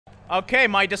Okay,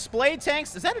 my display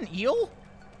tanks. Is that an eel?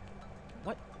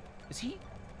 What? Is he?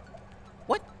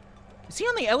 What? Is he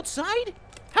on the outside?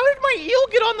 How did my eel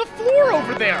get on the floor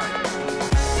over there?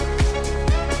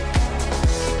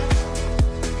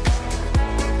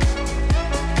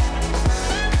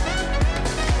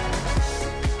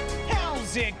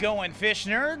 How's it going, fish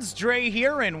nerds? Drae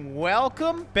here, and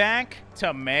welcome back to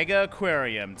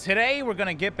Megaquarium. Today, we're going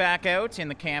to get back out in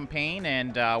the campaign,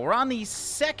 and we're on the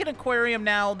second aquarium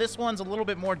now. This one's a little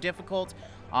bit more difficult,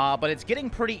 but it's getting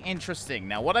pretty interesting.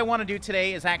 Now, what I want to do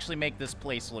today is actually make this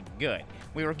place look good.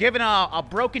 We were given a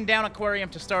broken down aquarium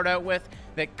to start out with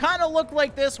that kind of looked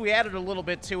like this. We added a little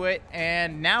bit to it,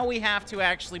 and now we have to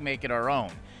actually make it our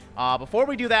own. Before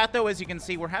we do that, though, as you can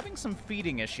see, we're having some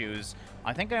feeding issues.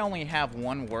 I think I only have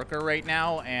one worker right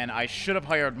now, and I should have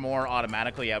hired more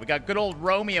automatically. Yeah, we got good old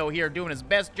Romeo here doing his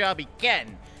best job he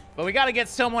can, but we got to get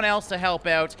someone else to help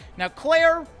out. Now,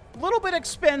 Claire, a little bit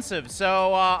expensive,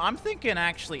 so I'm thinking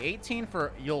actually 18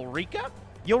 for Ulrika.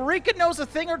 Ulrika knows a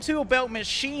thing or two about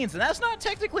machines, and that's not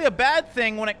technically a bad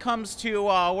thing when it comes to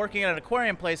working at an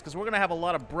aquarium place, because we're going to have a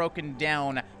lot of broken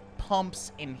down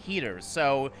pumps and heaters.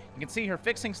 So you can see her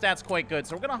fixing stats quite good,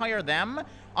 so we're going to hire them.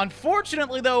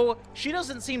 Unfortunately, though, she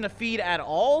doesn't seem to feed at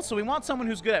all, so we want someone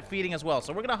who's good at feeding as well.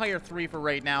 So we're going to hire 3 for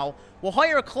right now. We'll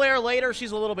hire Claire later.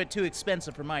 She's a little bit too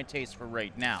expensive for my taste for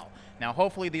right now. Now,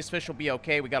 hopefully these fish will be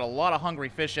okay. We got a lot of hungry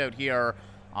fish out here,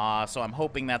 so I'm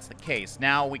hoping that's the case.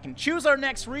 Now, we can choose our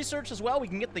next research as well. We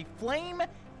can get the flame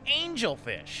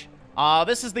angelfish.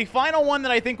 This is the final one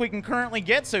that I think we can currently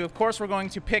get, so of course we're going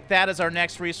to pick that as our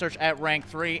next research at rank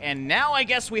 3, and now I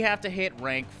guess we have to hit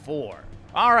rank 4.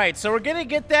 Alright, so we're gonna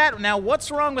get that. Now,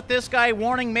 what's wrong with this guy?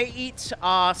 Warning, may eat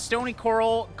stony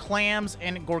coral, clams,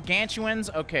 and gargantuans.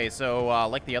 Okay, so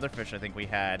like the other fish I think we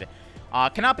had.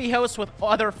 Cannot be housed with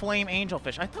other flame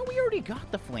angelfish. I thought we already got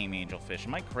the flame angelfish.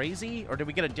 Am I crazy? Or did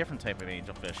we get a different type of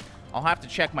angelfish? I'll have to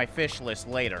check my fish list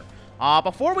later.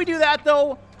 Before we do that,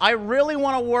 though, I really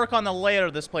want to work on the layout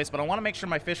of this place, but I want to make sure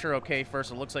my fish are okay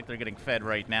first. It looks like they're getting fed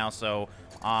right now, so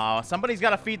somebody's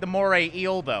got to feed the moray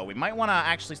eel, though. We might want to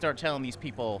actually start telling these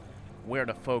people where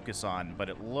to focus on, but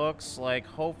it looks like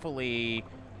hopefully...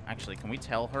 Actually, can we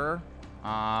tell her?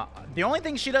 The only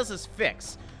thing she does is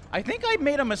fix. I think I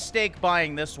made a mistake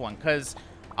buying this one, because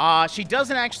she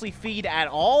doesn't actually feed at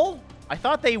all. I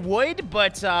thought they would,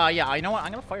 but yeah, you know what?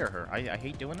 I'm going to fire her. I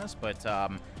hate doing this, but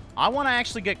I want to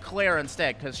actually get Claire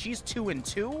instead, because she's 2 and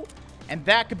 2, and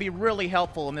that could be really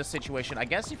helpful in this situation. I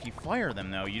guess if you fire them,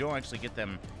 though, you don't actually get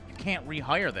them. You can't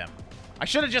rehire them. I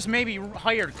should have just maybe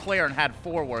hired Claire and had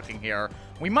 4 working here.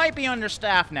 We might be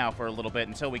understaffed now for a little bit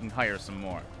until we can hire some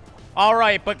more.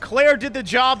 Alright, but Claire did the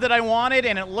job that I wanted,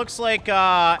 and it looks like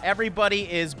everybody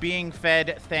is being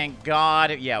fed, thank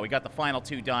God. Yeah, we got the final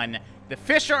 2 done. The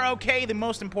fish are okay, the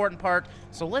most important part.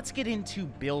 So let's get into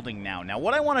building now. Now,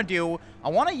 what I want to do, I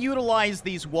want to utilize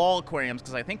these wall aquariums,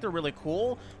 because I think they're really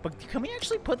cool. But can we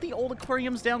actually put the old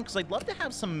aquariums down? Because I'd love to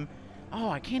have some... Oh,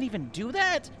 I can't even do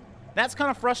that? That's kind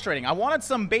of frustrating. I wanted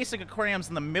some basic aquariums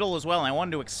in the middle as well, and I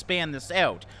wanted to expand this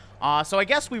out. So I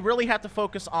guess we really have to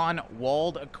focus on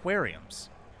walled aquariums.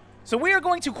 So we are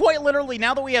going to quite literally,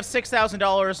 now that we have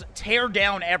 $6,000, tear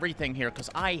down everything here, because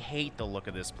I hate the look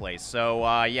of this place.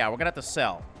 So, yeah, we're going to have to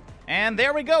sell. And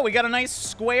there we go. We got a nice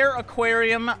square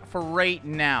aquarium for right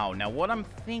now. Now, what I'm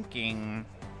thinking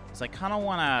is I kind of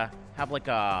want to have, like,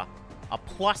 a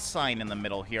plus sign in the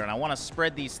middle here, and I want to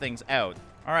spread these things out.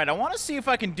 All right, I want to see if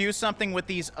I can do something with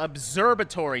these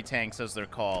observatory tanks, as they're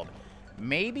called.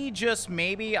 Maybe, just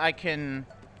maybe, I can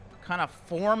kind of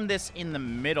form this in the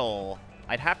middle.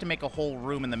 I'd have to make a whole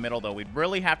room in the middle, though. We'd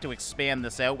really have to expand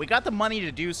this out. We got the money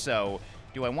to do so.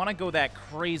 Do I want to go that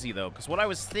crazy, though? Because what I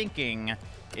was thinking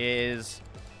is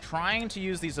trying to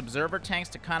use these observer tanks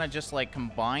to kind of just, like,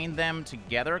 combine them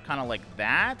together, kind of like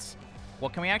that. Well,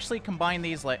 can we actually combine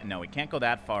these? Like, no, we can't go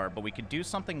that far, but we could do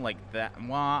something like that.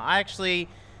 Well, actually,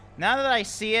 now that I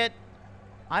see it,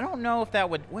 I don't know if that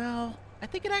would... Well... I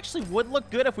think it actually would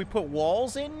look good if we put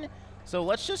walls in. So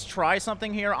let's just try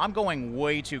something here. I'm going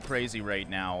way too crazy right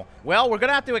now. Well, we're going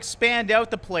to have to expand out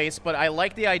the place, but I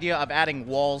like the idea of adding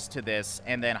walls to this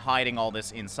and then hiding all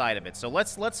this inside of it. So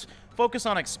let's focus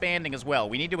on expanding as well.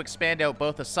 We need to expand out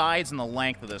both the sides and the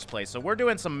length of this place. So we're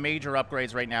doing some major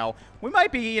upgrades right now. We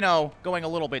might be, you know, going a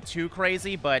little bit too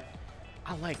crazy, but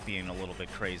I like being a little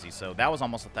bit crazy. So that was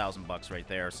almost $1,000 right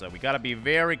there. So we got to be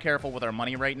very careful with our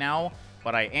money right now.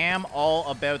 But I am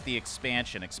all about the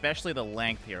expansion, especially the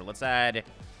length here. Let's add,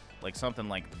 like, something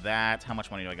like that. How much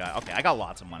money do I got? Okay, I got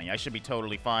lots of money. I should be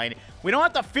totally fine. We don't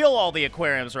have to fill all the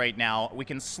aquariums right now. We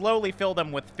can slowly fill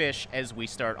them with fish as we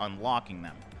start unlocking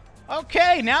them.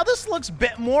 Okay, now this looks a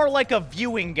bit more like a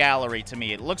viewing gallery to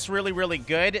me. It looks really, really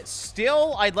good.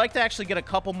 Still, I'd like to actually get a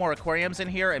couple more aquariums in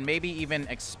here and maybe even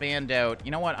expand out.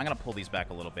 You know what? I'm going to pull these back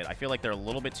a little bit. I feel like they're a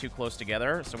little bit too close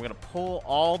together. So we're going to pull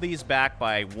all these back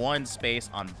by one space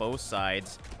on both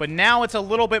sides. But now it's a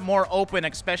little bit more open,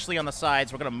 especially on the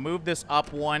sides. We're going to move this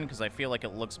up one because I feel like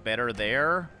it looks better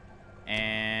there.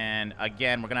 And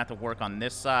again, we're going to have to work on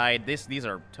this side. These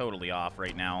are totally off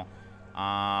right now.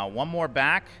 One more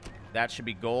back. That should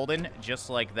be golden, just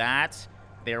like that.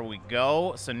 There we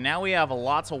go. So now we have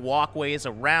lots of walkways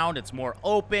around. It's more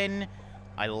open.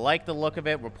 I like the look of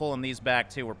it. We're pulling these back,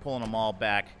 too. We're pulling them all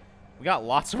back. We got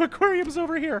lots of aquariums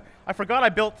over here. I forgot I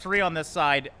built 3 on this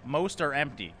side. Most are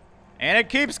empty. And it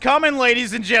keeps coming,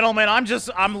 ladies and gentlemen.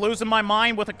 I'm losing my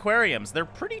mind with aquariums. They're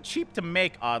pretty cheap to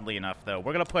make, oddly enough, though.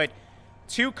 We're going to put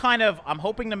 2 kind of... I'm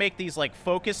hoping to make these, like,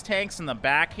 focus tanks in the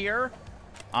back here.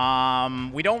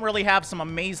 We don't really have some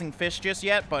amazing fish just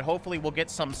yet, but hopefully we'll get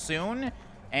some soon,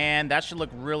 and that should look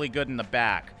really good in the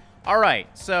back. All right,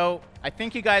 so I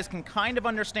think you guys can kind of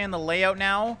understand the layout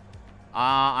now.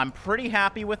 I'm pretty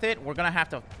happy with it. We're going to have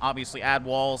to obviously add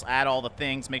walls, add all the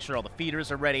things, make sure all the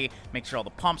feeders are ready, make sure all the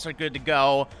pumps are good to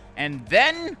go, and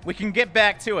then we can get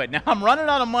back to it. Now, I'm running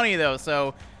out of money, though,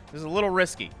 so this is a little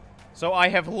risky. So I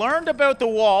have learned about the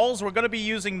walls. We're going to be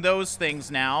using those things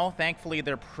now. Thankfully,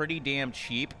 they're pretty damn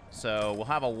cheap. So we'll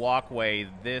have a walkway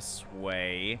this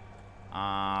way.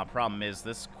 Problem is,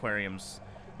 this aquarium's...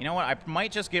 You know what? I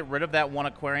might just get rid of that one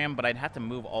aquarium, but I'd have to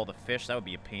move all the fish. That would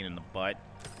be a pain in the butt.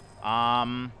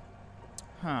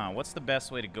 What's the best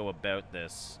way to go about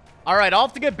this? All right, I'll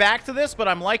have to get back to this, but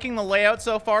I'm liking the layout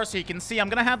so far. So you can see I'm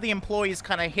going to have the employees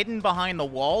kind of hidden behind the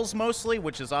walls mostly,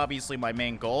 which is obviously my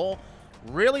main goal.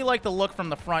 Really like the look from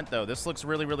the front, though. This looks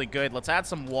really, really good. Let's add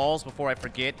some walls before I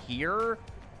forget here,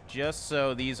 just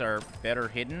so these are better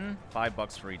hidden.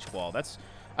 $5 for each wall.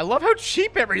 I love how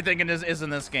cheap everything is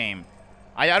in this game.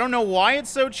 I don't know why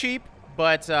it's so cheap,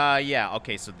 but yeah.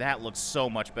 Okay, so that looks so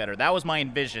much better. That was my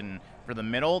envision for the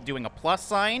middle, doing a plus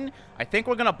sign. I think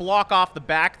we're going to block off the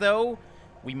back, though.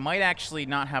 We might actually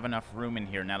not have enough room in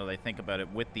here now that I think about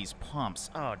it with these pumps.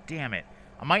 Oh, damn it.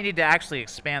 I might need to actually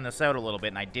expand this out a little bit,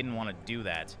 and I didn't want to do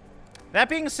that. That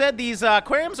being said, these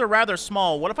aquariums are rather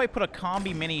small. What if I put a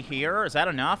combi mini here? Is that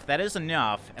enough? That is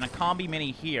enough. And a combi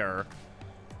mini here.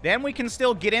 Then we can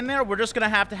still get in there. We're just going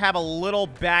to have a little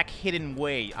back hidden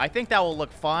way. I think that will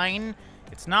look fine.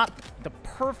 It's not the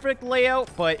perfect layout,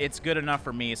 but it's good enough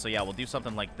for me. So, yeah, we'll do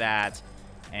something like that.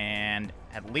 And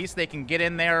at least they can get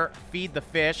in there, feed the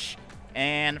fish.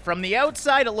 And from the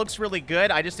outside, it looks really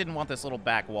good. I just didn't want this little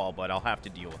back wall, but I'll have to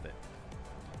deal with it.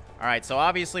 All right, so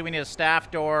obviously we need a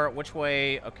staff door. Which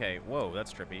way? Okay, whoa,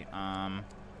 that's trippy.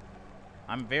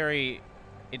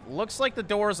 It looks like the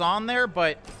door's on there,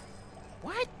 but...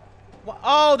 What?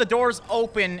 Oh, the door's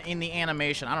open in the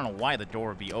animation. I don't know why the door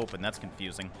would be open. That's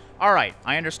confusing. All right,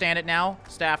 I understand it now.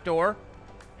 Staff door.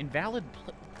 Invalid...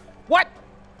 What?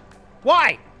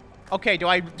 Why? Okay,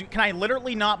 can I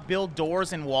literally not build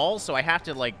doors and walls, so I have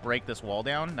to, like, break this wall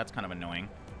down? That's kind of annoying.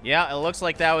 Yeah, it looks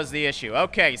like that was the issue.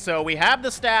 Okay, so we have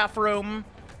the staff room.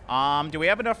 Do we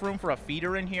have enough room for a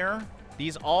feeder in here?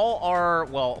 These all are,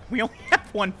 well, we only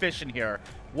have one fish in here.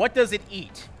 What does it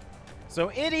eat? So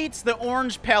it eats the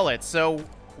orange pellets. So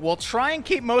we'll try and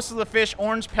keep most of the fish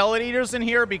orange pellet eaters in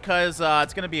here because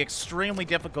it's going to be extremely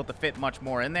difficult to fit much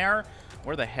more in there.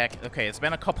 Where the heck? Okay, it's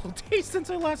been a couple of days since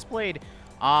I last played.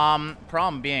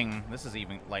 Problem being, this is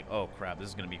even, like, oh, crap, this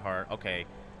is going to be hard. Okay.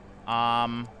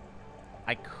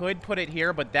 I could put it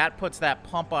here, but that puts that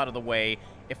pump out of the way.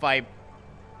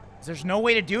 There's no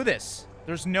way to do this.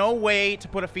 There's no way to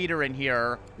put a feeder in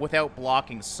here without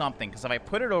blocking something. Because if I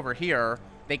put it over here,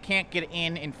 they can't get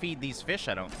in and feed these fish,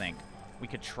 I don't think. We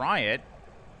could try it.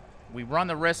 We run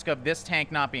the risk of this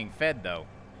tank not being fed, though.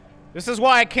 This is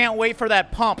why I can't wait for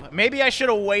that pump. Maybe I should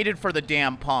have waited for the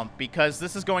damn pump, because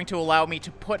this is going to allow me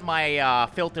to put my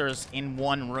filters in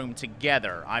one room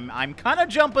together. I'm kind of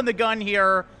jumping the gun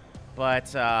here, but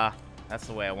that's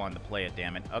the way I wanted to play it,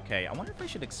 damn it. Okay, I wonder if I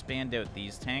should expand out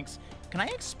these tanks. Can I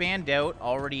expand out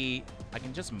already? I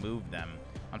can just move them.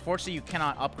 Unfortunately, you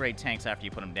cannot upgrade tanks after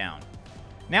you put them down.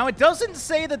 Now, it doesn't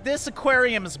say that this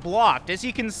aquarium is blocked. As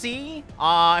you can see,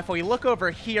 if we look over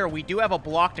here, we do have a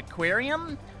blocked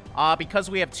aquarium because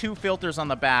we have 2 filters on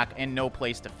the back and no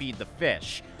place to feed the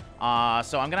fish. So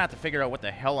I'm going to have to figure out what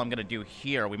the hell I'm going to do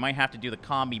here. We might have to do the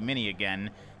Combi Mini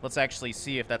again. Let's actually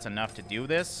see if that's enough to do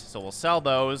this. So we'll sell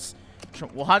those.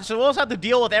 We'll just have to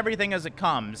deal with everything as it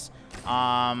comes.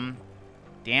 Damn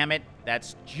it.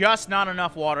 That's just not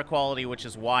enough water quality, which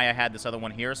is why I had this other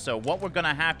one here. So what we're going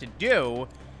to have to do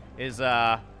is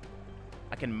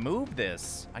I can move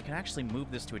this. I can actually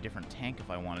move this to a different tank if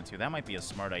I wanted to. That might be a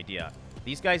smart idea.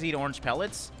 These guys eat orange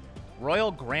pellets.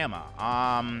 Royal Grandma.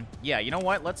 Yeah, you know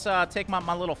what? Let's take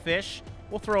my little fish.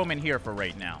 We'll throw them in here for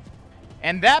right now.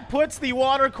 And that puts the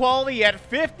water quality at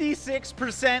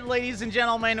 56%, ladies and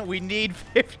gentlemen. We need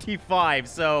 55,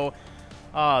 so...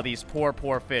 Oh, these poor,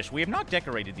 poor fish. We have not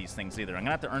decorated these things either. I'm going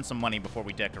to have to earn some money before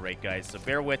we decorate, guys, so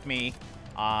bear with me.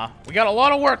 We got a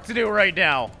lot of work to do right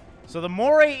now. So the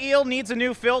moray eel needs a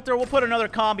new filter. We'll put another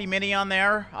combi mini on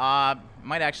there.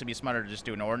 Might actually be smarter to just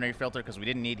do an ordinary filter because we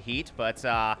didn't need heat, but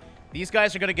these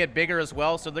guys are going to get bigger as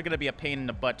well, so they're going to be a pain in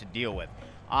the butt to deal with.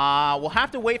 We'll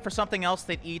have to wait for something else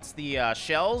that eats the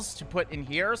shells to put in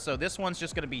here, so this one's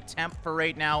just going to be temp for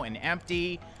right now and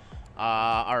empty.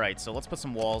 Alright, so let's put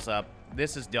some walls up.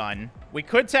 This is done. We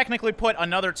could technically put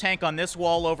another tank on this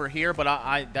wall over here, but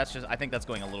I think that's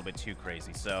going a little bit too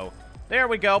crazy. So, there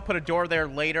we go. Put a door there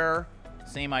later.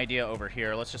 Same idea over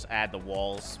here. Let's just add the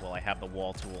walls while I have the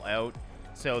wall tool out.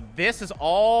 So, this is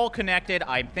all connected.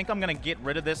 I think I'm going to get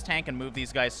rid of this tank and move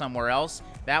these guys somewhere else.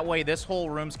 That way, this whole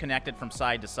room's connected from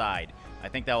side to side. I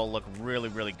think that will look really,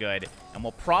 really good. And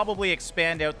we'll probably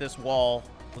expand out this wall.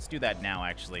 Let's do that now,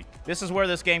 actually. This is where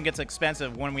this game gets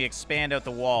expensive, when we expand out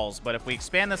the walls. But if we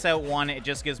expand this out one, it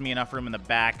just gives me enough room in the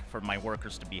back for my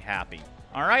workers to be happy.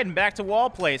 All right, and back to wall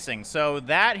placing. So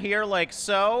that here like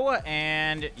so,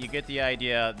 and you get the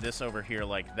idea, this over here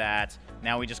like that.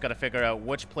 Now we just got to figure out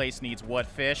which place needs what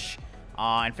fish,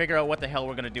 and figure out what the hell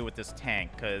we're going to do with this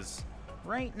tank, because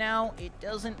right now it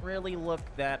doesn't really look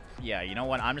that... Yeah, you know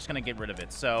what? I'm just going to get rid of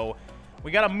it. So... we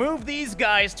gotta move these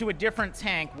guys to a different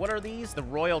tank. What are these? The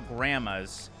Royal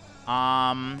Grandmas.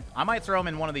 I might throw them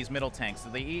in one of these middle tanks.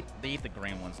 They eat the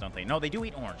green ones, don't they? No, they do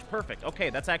eat orange. Perfect. Okay,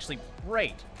 that's actually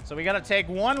great. So we gotta take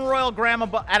one Royal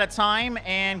Grandma at a time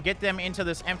and get them into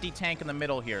this empty tank in the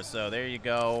middle here. So there you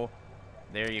go.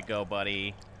 There you go,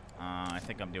 buddy. I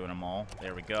think I'm doing them all.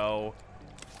 There we go.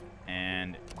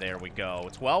 And there we go.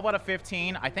 12 out of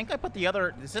 15. I think I put the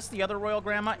other... Is this the other Royal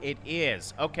Grandma? It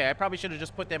is. Okay, I probably should have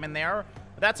just put them in there.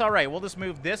 But that's all right. We'll just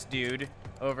move this dude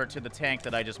over to the tank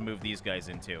that I just moved these guys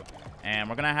into. And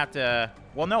we're going to have to...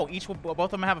 Well, no. Both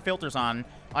of them have filters on.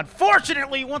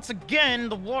 Unfortunately, once again,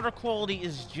 the water quality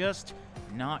is just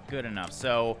not good enough.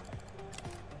 So...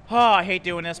 Oh, I hate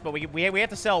doing this, but we have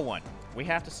to sell one. We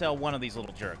have to sell one of these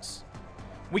little jerks.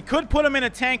 We could put them in a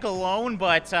tank alone,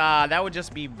 but that would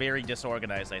just be very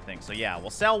disorganized, I think. So, yeah, we'll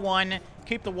sell one,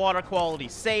 keep the water quality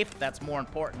safe. That's more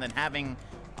important than having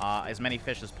as many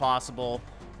fish as possible.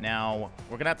 Now,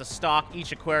 we're going to have to stock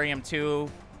each aquarium, too.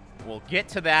 We'll get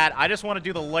to that. I just want to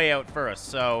do the layout first.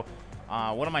 So,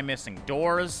 what am I missing?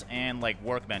 Doors and, like,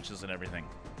 workbenches and everything.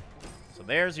 So,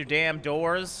 there's your damn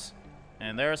doors.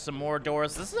 And there are some more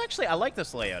doors. This is actually, I like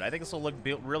this layout. I think this will look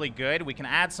really good. We can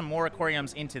add some more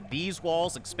aquariums into these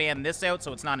walls, expand this out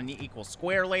so it's not an equal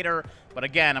square later. But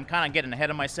again, I'm kind of getting ahead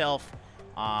of myself.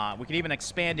 We can even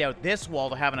expand out this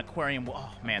wall to have an aquarium. Oh,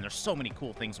 man, there's so many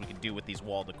cool things we can do with these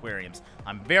walled aquariums.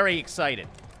 I'm very excited.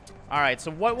 All right,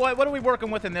 so what are we working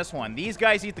with in this one? These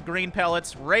guys eat the green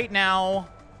pellets. Right now,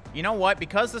 you know what?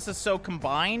 Because this is so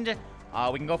combined,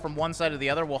 we can go from one side to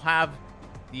the other. We'll have...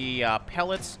 the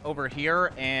pellets over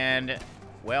here, and,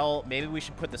 well, maybe we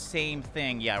should put the same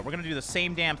thing. Yeah, we're going to do the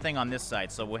same damn thing on this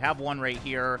side. So we'll have one right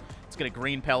here. Let's get a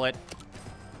green pellet.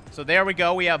 So there we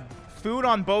go. We have food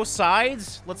on both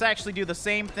sides. Let's actually do the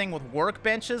same thing with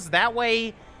workbenches. That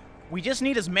way, we just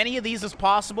need as many of these as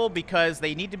possible because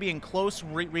they need to be in close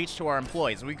reach to our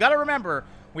employees. We've got to remember...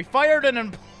 we fired an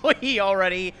employee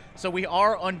already, so we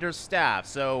are understaffed.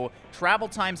 So travel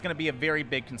time is going to be a very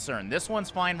big concern. This one's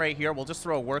fine right here. We'll just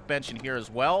throw a workbench in here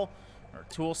as well, or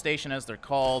tool station as they're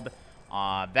called.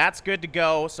 That's good to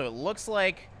go. So it looks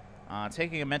like,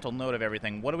 taking a mental note of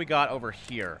everything, what do we got over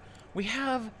here? We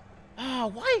have,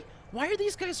 why are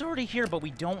these guys already here, but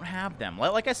we don't have them?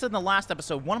 Like I said in the last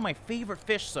episode, one of my favorite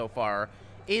fish so far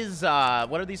is,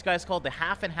 what are these guys called? The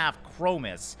half and half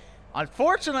chromis.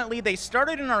 Unfortunately, they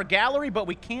started in our gallery, but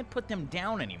we can't put them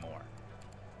down anymore.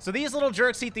 So these little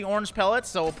jerks eat the orange pellets,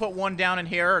 so we'll put one down in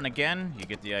here. And again, you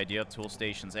get the idea. Tool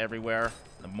stations everywhere.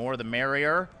 The more, the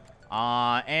merrier.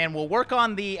 And we'll work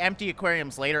on the empty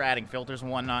aquariums later, adding filters and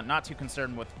whatnot. Not too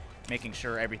concerned with making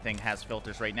sure everything has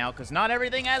filters right now, because not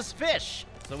everything has fish.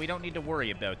 So we don't need to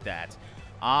worry about that.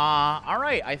 All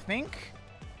right, I think...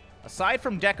 aside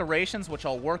from decorations, which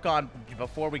I'll work on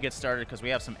before we get started because we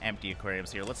have some empty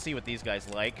aquariums here. Let's see what these guys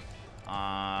like.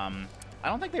 I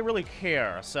don't think they really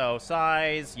care. So,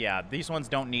 size, yeah, these ones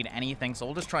don't need anything, so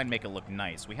we'll just try and make it look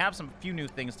nice. We have few new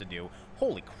things to do.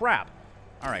 Holy crap.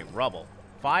 All right, rubble.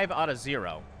 5 out of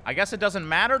 0. I guess it doesn't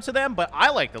matter to them, but I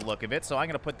like the look of it, so I'm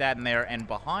going to put that in there. And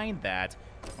behind that,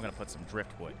 I'm going to put some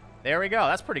driftwood. There we go.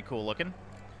 That's pretty cool looking.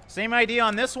 Same idea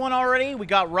on this one already. We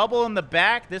got rubble in the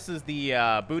back. This is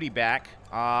the booty back.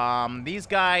 These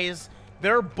guys,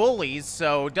 they're bullies,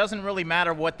 so it doesn't really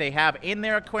matter what they have in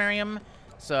their aquarium.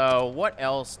 So what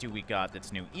else do we got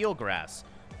that's new? Eelgrass.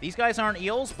 These guys aren't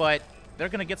eels, but they're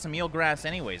going to get some eelgrass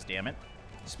anyways, damn it.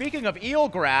 Speaking of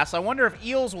eelgrass, I wonder if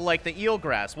eels will like the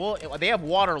eelgrass. Well, they have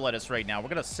water lettuce right now. We're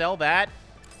going to sell that.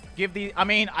 I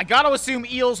mean, I got to assume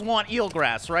eels want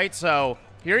eelgrass, right? So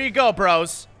here you go,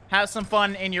 bros. Have some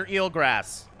fun in your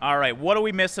eelgrass. All right, what are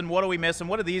we missing? What are we missing?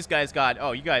 What do these guys got?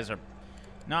 Oh, you guys are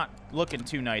not looking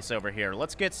too nice over here.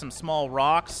 Let's get some small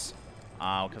rocks,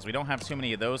 because we don't have too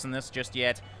many of those in this just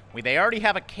yet. They already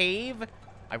have a cave.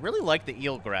 I really like the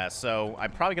eelgrass, so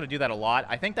I'm probably going to do that a lot.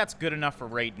 I think that's good enough for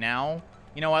right now.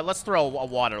 You know what? Let's throw a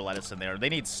water lettuce in there. They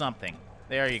need something.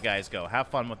 There you guys go. Have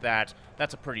fun with that.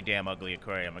 That's a pretty damn ugly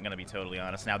aquarium, I'm going to be totally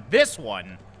honest. Now, this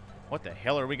one, what the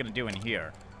hell are we going to do in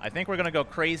here? I think we're going to go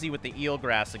crazy with the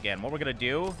eelgrass again. What we're going to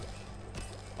do...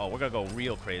 Oh, we're going to go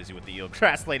real crazy with the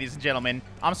eelgrass, ladies and gentlemen.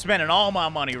 I'm spending all my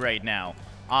money right now.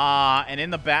 And in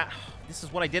the back... This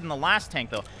is what I did in the last tank,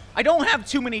 though. I don't have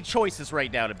too many choices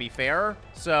right now, to be fair.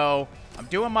 So, I'm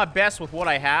doing my best with what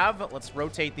I have. Let's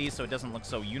rotate these so it doesn't look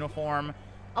so uniform.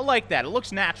 I like that. It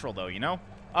looks natural, though, you know?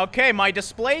 Okay, my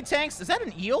display tanks... Is that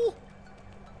an eel?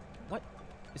 What?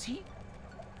 Is he...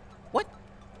 What?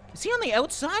 Is he on the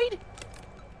outside?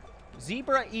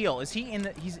 Zebra eel. Is he in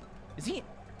the... Is he...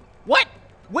 What?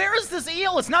 Where is this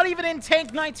eel? It's not even in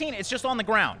tank 19. It's just on the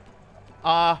ground.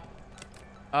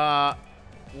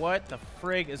 What the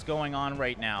frig is going on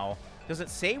right now? Does it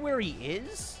say where he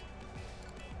is?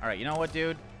 All right, you know what,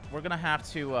 dude? We're gonna have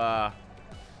to,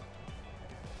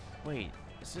 Wait,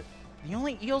 is it... The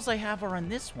only eels I have are on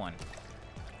this one.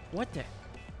 What the...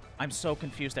 I'm so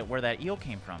confused at where that eel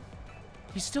came from.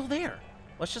 He's still there.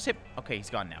 Let's just hit... Okay, he's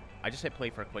gone now. I just hit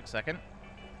play for a quick second.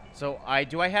 So,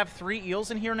 do I have 3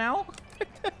 eels in here now? What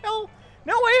the hell?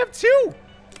 No, I have 2!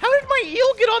 How did my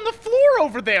eel get on the floor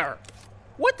over there?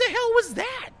 What the hell was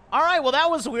that? All right, well, that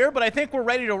was weird, but I think we're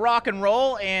ready to rock and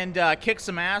roll and kick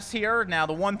some ass here. Now,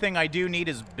 the one thing I do need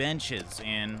is benches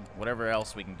and whatever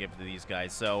else we can give to these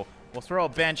guys. So, we'll throw a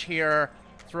bench here,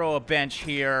 throw a bench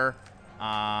here.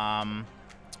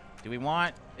 Do we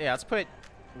want... Yeah, let's put...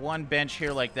 one bench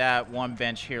here like that, one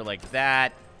bench here like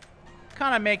that.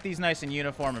 Kind of make these nice and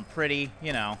uniform and pretty,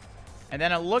 you know. And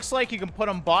then it looks like you can put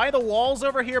them by the walls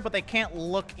over here, but they can't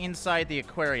look inside the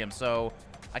aquarium. So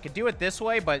I could do it this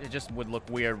way, but it just would look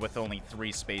weird with only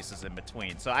 3 spaces in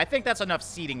between. So I think that's enough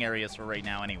seating areas for right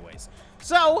now anyways.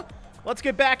 So let's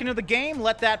get back into the game.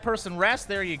 Let that person rest.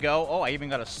 There you go. Oh, I even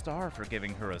got a star for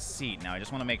giving her a seat. Now I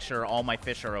just want to make sure all my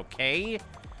fish are okay.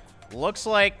 Looks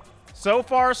like... So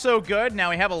far, so good.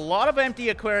 Now, we have a lot of empty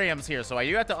aquariums here, so I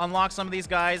do have to unlock some of these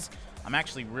guys. I'm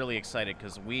actually really excited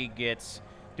because we get...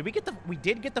 We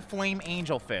did get the flame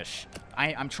angelfish.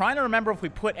 I'm trying to remember if we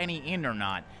put any in or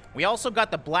not. We also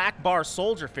got the black bar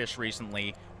soldier fish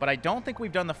recently, but I don't think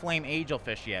we've done the flame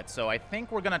angelfish yet. So I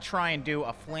think we're going to try and do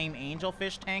a flame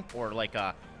angelfish tank or like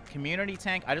a community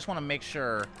tank. I just want to make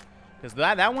sure, because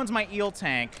that one's my eel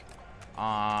tank.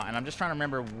 And I'm just trying to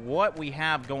remember what we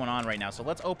have going on right now. So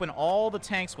let's open all the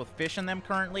tanks with fish in them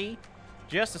currently,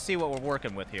 just to see what we're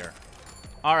working with here.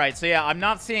 All right, so yeah, I'm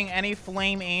not seeing any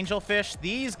flame angelfish.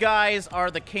 These guys are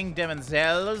the king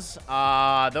demoiselles.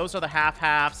 Those are the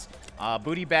half-halves.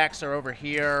 Booty backs are over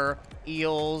here.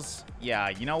 Eels. Yeah,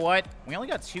 you know what? We only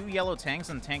got 2 yellow tanks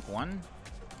in tank 1.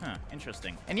 Huh,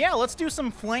 interesting. And yeah, let's do some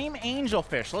flame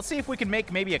angelfish. Let's see if we can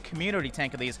make maybe a community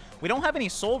tank of these. We don't have any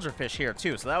soldier fish here,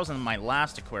 too, so that was in my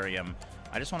last aquarium.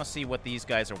 I just want to see what these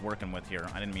guys are working with here.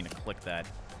 I didn't mean to click that.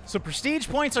 So prestige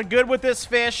points are good with this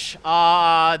fish.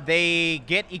 They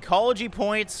get ecology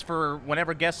points for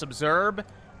whenever guests observe.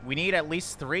 We need at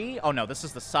least 3. Oh, no, this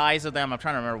is the size of them. I'm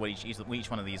trying to remember what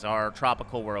each one of these are.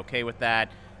 Tropical, we're okay with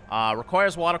that.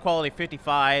 Requires water quality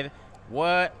 55.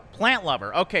 What? Plant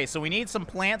lover. Okay, so we need some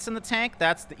plants in the tank.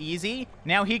 That's the easy.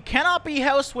 Now, he cannot be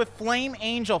housed with flame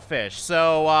angelfish.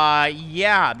 So,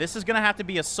 yeah, this is going to have to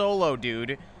be a solo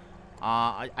dude.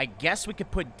 I guess we could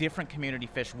put different community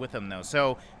fish with him, though.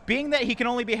 So, being that he can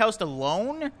only be housed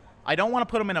alone, I don't want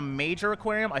to put him in a major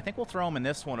aquarium. I think we'll throw him in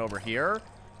this one over here.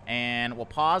 And we'll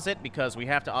pause it because we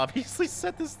have to obviously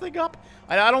set this thing up.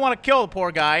 I don't want to kill the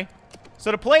poor guy.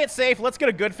 So to play it safe, let's get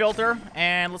a good filter,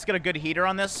 and let's get a good heater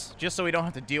on this, just so we don't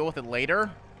have to deal with it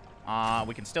later.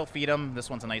 We can still feed him. This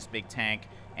one's a nice big tank.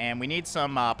 And we need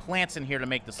some plants in here to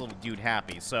make this little dude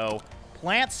happy. So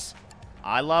plants,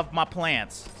 I love my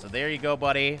plants. So there you go,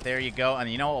 buddy. There you go.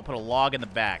 And you know what? We'll put a log in the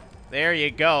back. There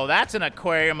you go. That's an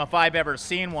aquarium if I've ever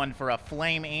seen one for a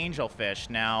flame angelfish.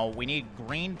 Now, we need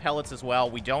green pellets as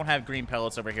well. We don't have green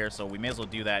pellets over here, so we may as well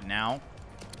do that now.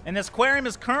 And this aquarium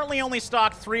is currently only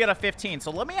stocked 3 out of 15.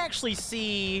 So let me actually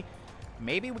see.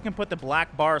 Maybe we can put the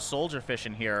black bar soldierfish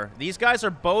in here. These guys are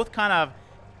both kind of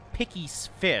picky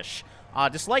fish.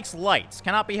 Dislikes lights.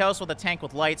 Cannot be housed with a tank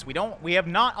with lights. We have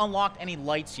not unlocked any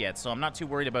lights yet, so I'm not too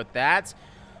worried about that.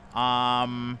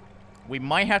 We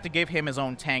might have to give him his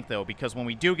own tank, though, because when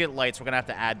we do get lights, we're going to have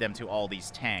to add them to all these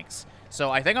tanks.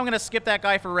 So I think I'm going to skip that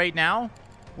guy for right now.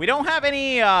 We don't have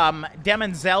any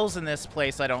Demonzels in this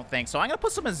place, I don't think, so I'm going to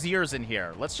put some Azirs in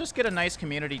here. Let's just get a nice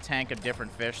community tank of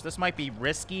different fish. This might be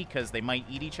risky because they might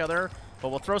eat each other, but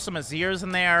we'll throw some Azirs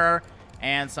in there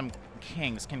and some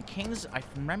kings. Can kings... I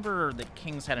remember that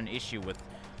kings had an issue with...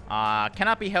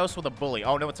 cannot be housed with a bully.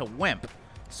 Oh, no, it's a wimp.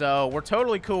 So we're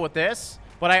totally cool with this.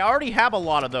 But I already have a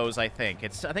lot of those, I think.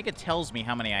 I think it tells me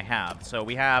how many I have. So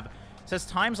we have... It says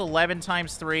times 11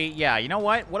 times 3. Yeah, you know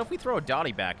what? What if we throw a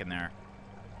Dottie back in there?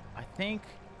 I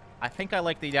think I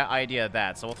like the idea of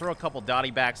that. So we'll throw a couple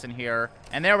Dottie backs in here.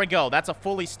 And there we go. That's a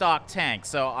fully stocked tank.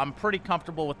 So I'm pretty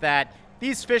comfortable with that.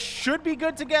 These fish should be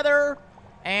good together.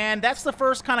 And that's the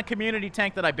first kind of community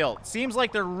tank that I built. Seems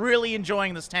like they're really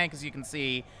enjoying this tank, as you can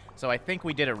see. So I think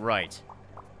we did it right.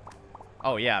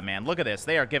 Oh, yeah, man. Look at this.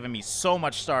 They are giving me so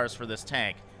much stars for this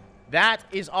tank. That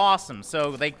is awesome.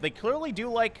 So they clearly do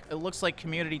like, it looks like,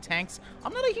 community tanks.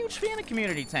 I'm not a huge fan of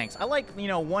community tanks. I like, you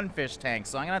know, one fish tanks,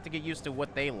 so I'm going to have to get used to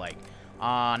what they like.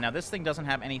 Now, this thing doesn't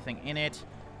have anything in it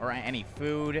or any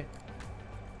food.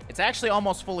 It's actually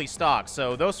almost fully stocked,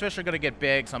 so those fish are going to get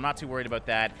big, so I'm not too worried about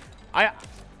that.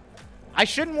 I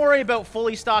shouldn't worry about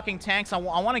fully stocking tanks. I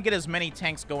want to get as many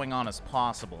tanks going on as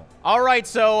possible. All right,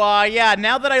 so, yeah,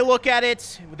 now that I look at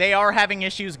it, they are having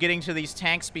issues getting to these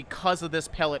tanks because of this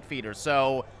pellet feeder.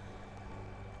 So,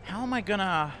 how am I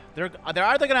gonna... They're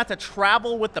either gonna have to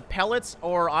travel with the pellets,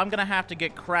 or I'm gonna have to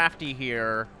get crafty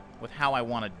here with how I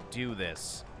want to do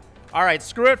this. All right,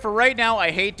 screw it for right now.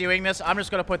 I hate doing this. I'm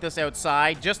just going to put this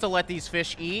outside just to let these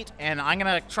fish eat, and I'm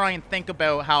going to try and think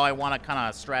about how I want to kind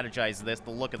of strategize this,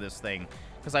 the look of this thing,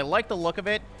 because I like the look of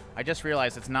it. I just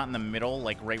realized it's not in the middle,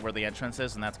 like right where the entrance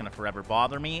is, and that's going to forever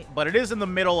bother me, but it is in the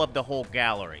middle of the whole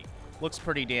gallery. Looks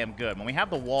pretty damn good. When we have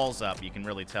the walls up, you can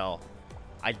really tell.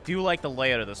 I do like the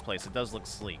layout of this place. It does look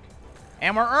sleek.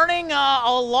 And we're earning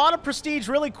a lot of prestige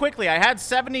really quickly. I had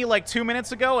 70 like 2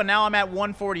 minutes ago, and now I'm at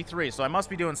 143, so I must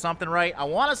be doing something right. I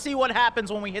want to see what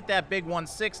happens when we hit that big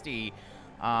 160,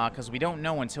 because we don't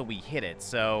know until we hit it.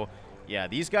 So, yeah,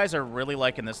 these guys are really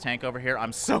liking this tank over here.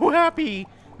 I'm so happy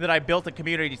that I built a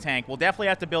community tank. We'll definitely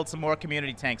have to build some more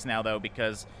community tanks now, though,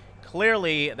 because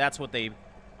clearly that's what they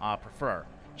prefer.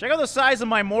 Check out the size of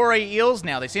my moray eels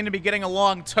now. They seem to be getting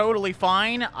along totally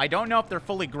fine. I don't know if they're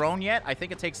fully grown yet. I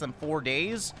think it takes them 4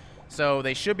 days. So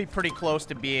they should be pretty close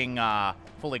to being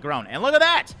fully grown. And look at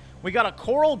that! We got a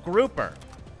coral grouper.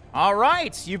 All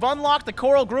right, you've unlocked the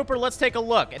coral grouper. Let's take a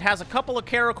look. It has a couple of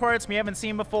characters we haven't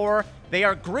seen before. They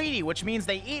are greedy, which means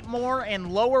they eat more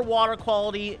and lower water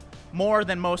quality more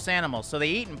than most animals, so they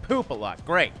eat and poop a lot.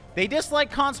 Great. They dislike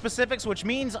conspecifics, which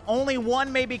means only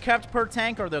one may be kept per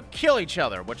tank or they'll kill each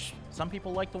other, which some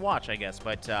people like to watch, I guess,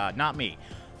 but not me.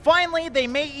 Finally, they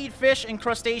may eat fish and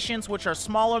crustaceans, which are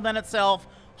smaller than itself.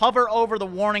 Hover over the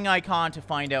warning icon to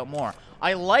find out more.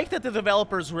 I like that the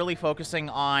developer's really focusing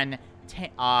on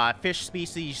fish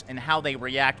species and how they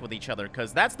react with each other,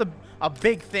 because that's a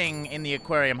big thing in the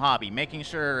aquarium hobby, making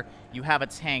sure you have a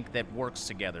tank that works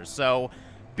together. So,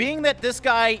 being that this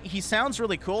guy, he sounds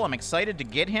really cool, I'm excited to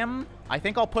get him. I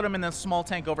think I'll put him in this small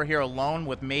tank over here alone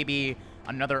with maybe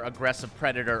another aggressive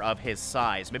predator of his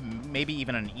size, maybe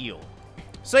even an eel.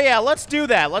 So yeah, let's do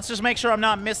that. Let's just make sure I'm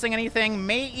not missing anything.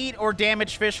 May eat or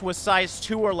damage fish with size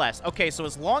 2 or less. Okay, so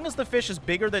as long as the fish is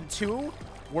bigger than 2,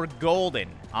 we're golden.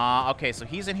 Okay, so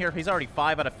he's in here. He's already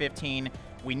 5 out of 15.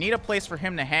 We need a place for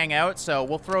him to hang out, so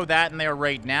we'll throw that in there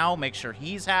right now. Make sure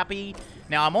he's happy.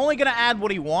 Now, I'm only going to add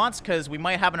what he wants, because we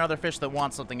might have another fish that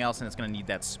wants something else, and it's going to need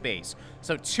that space.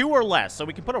 So 2 or less. So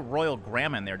we can put a royal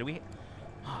graham in there. Do we...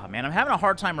 Oh, man, I'm having a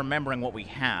hard time remembering what we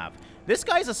have. This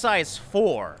guy's a size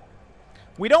 4.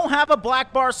 We don't have a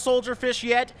black bar soldierfish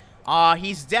yet.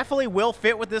 He's definitely will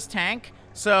fit with this tank.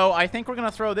 So I think we're going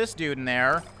to throw this dude in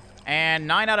there. And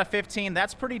 9 out of 15,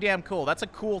 that's pretty damn cool. That's a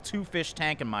cool 2-fish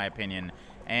tank, in my opinion.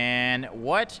 And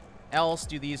what else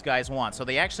do these guys want? So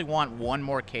they actually want one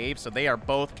more cave. So they are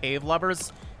both cave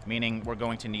lovers, meaning we're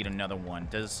going to need another one.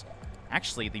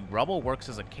 Actually, the rubble works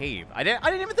as a cave. I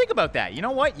didn't even think about that. You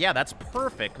know what? Yeah, that's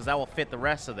perfect, because that will fit the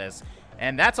rest of this.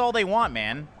 And that's all they want,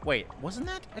 man. Wait, wasn't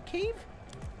that a cave?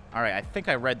 All right, I think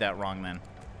I read that wrong then.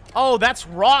 Oh, that's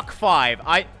rock 5.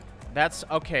 That's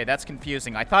okay, that's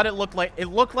confusing. I thought it looked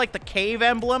like the cave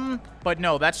emblem, but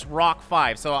no, that's rock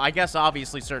 5. So I guess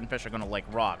obviously certain fish are going to like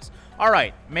rocks. All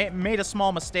right, made a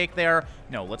small mistake there.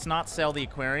 No, let's not sell the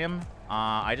aquarium.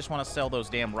 I just want to sell those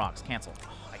damn rocks. Cancel.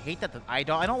 Oh, I hate that I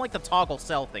don't like the toggle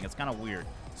sell thing. It's kind of weird.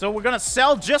 So we're going to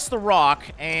sell just the rock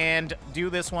and do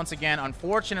this once again.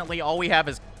 Unfortunately, all we have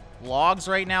is logs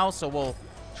right now, so we'll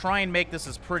try and make this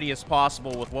as pretty as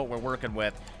possible with what we're working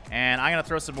with. And I'm going to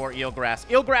throw some more eelgrass.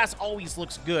 Eelgrass always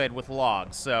looks good with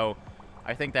logs, so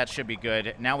I think that should be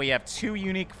good. Now we have 2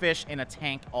 unique fish in a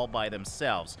tank all by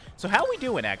themselves. So how are we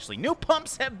doing, actually? New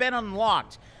pumps have been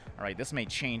unlocked. All right, this may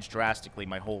change drastically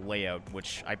my whole layout,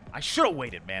 which I should have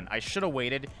waited, man. I should have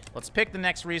waited. Let's pick the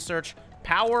next research.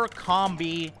 Power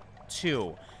Combi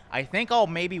 2. I think I'll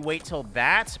maybe wait till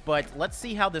that, but let's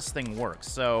see how this thing works.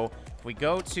 So if we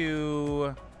go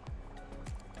to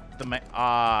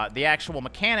the actual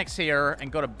mechanics here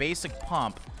and go to basic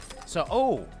pump. So,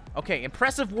 oh, okay,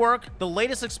 impressive work. The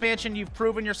latest expansion, you've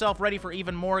proven yourself ready for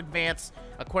even more advanced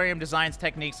aquarium designs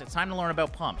techniques. It's time to learn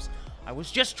about pumps. I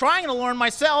was just trying to learn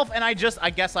myself, and I guess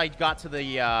I got to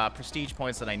the prestige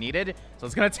points that I needed, so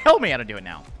it's going to tell me how to do it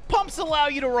now. Pumps allow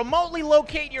you to remotely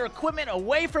locate your equipment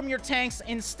away from your tanks.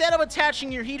 Instead of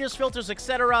attaching your heaters, filters,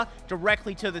 etc.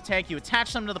 directly to the tank, you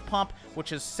attach them to the pump,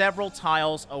 which is several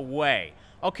tiles away.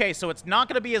 Okay, so it's not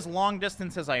going to be as long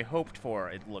distance as I hoped for,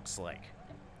 it looks like.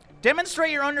 Demonstrate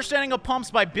your understanding of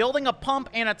pumps by building a pump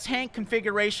and a tank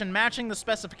configuration matching the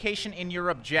specification in your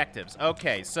objectives.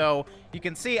 Okay, so you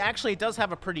can see, actually, it does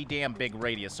have a pretty damn big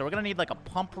radius. So we're going to need, like, a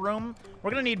pump room.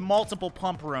 We're going to need multiple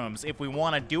pump rooms if we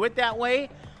want to do it that way.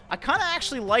 I kind of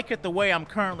actually like it the way I'm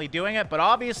currently doing it, but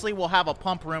obviously we'll have a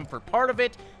pump room for part of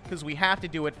it because we have to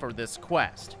do it for this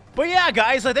quest. But yeah,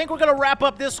 guys, I think we're going to wrap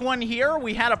up this one here.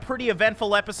 We had a pretty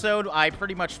eventful episode. I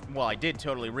did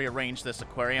totally rearrange this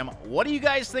aquarium. What do you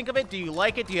guys think of it? Do you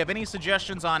like it? Do you have any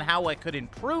suggestions on how I could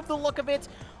improve the look of it?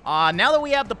 Now that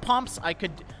we have the pumps,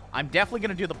 I'm definitely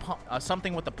going to do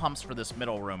something with the pumps for this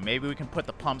middle room. Maybe we can put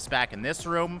the pumps back in this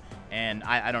room, and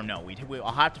I don't know.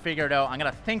 I'll have to figure it out. I'm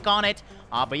going to think on it.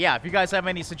 But yeah, if you guys have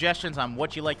any suggestions on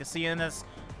what you'd like to see in this,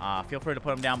 feel free to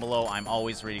put them down below. I'm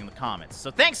always reading the comments.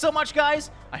 So thanks so much, guys.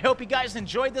 I hope you guys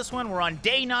enjoyed this one. We're on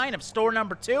day 9 of store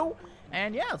number 2.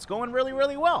 And yeah, it's going really,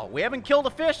 really well. We haven't killed a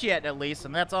fish yet, at least,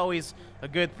 and that's always a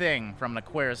good thing from an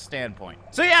aquarist standpoint.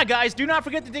 So yeah, guys, do not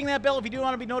forget to ding that bell if you do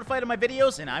want to be notified of my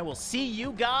videos, and I will see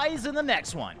you guys in the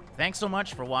next one. Thanks so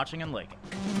much for watching and liking.